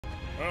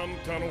あん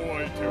たの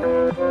相手は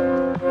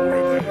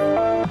俺だよ、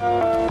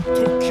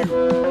特急。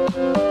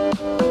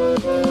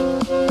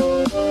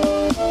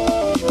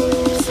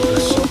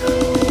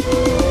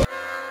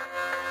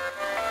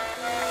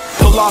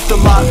Pull off the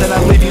lot, then I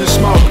leave you to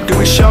smoke.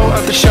 Doing show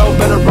after show,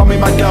 better run me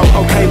my dough.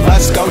 Okay,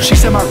 let's go. She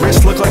said my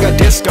wrist looked like a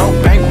disco.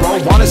 Bankroll,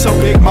 want it so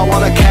big, my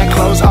wallet can't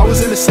close. I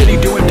was in the city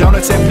doing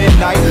donuts at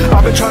midnight.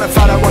 I've been trying to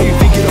find out why you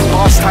think you're the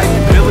boss type.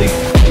 Billy,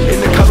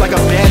 in the cut like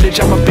a bandage,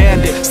 I'm a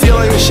bandit. Steal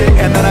all your shit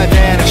and then I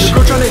vanish. Your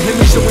girl trying to hit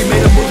me, so we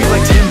made a movie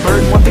like Tim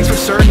Burton. One thing's for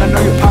certain, I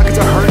know your pockets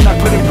are hurting. I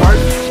put in work,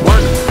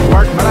 work,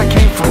 work, man, I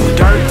came from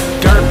dirt,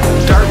 dirt,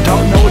 dirt.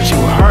 Don't know what you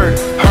heard,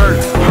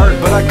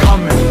 but I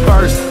come in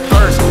first,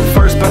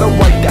 first, better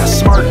wipe that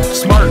smirk,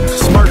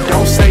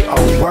 don't say a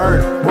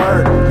word.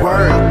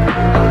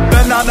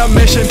 Been on a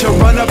mission to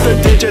run up the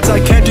digits, I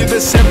can't do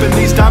this simping,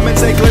 these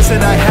diamonds they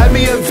glisten. I had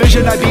me a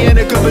vision, I'd be in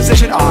a good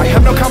position. I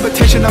have no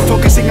competition, I'm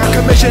focusing on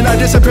commission. I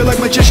disappear like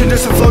magician,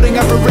 just a floating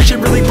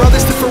apparition. Really brought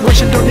this to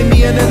fruition, don't need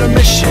me in an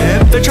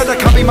mission. They tried to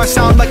copy my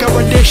sound like a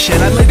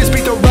rendition, I laid this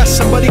beat the rest,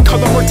 somebody call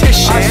the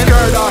mortician.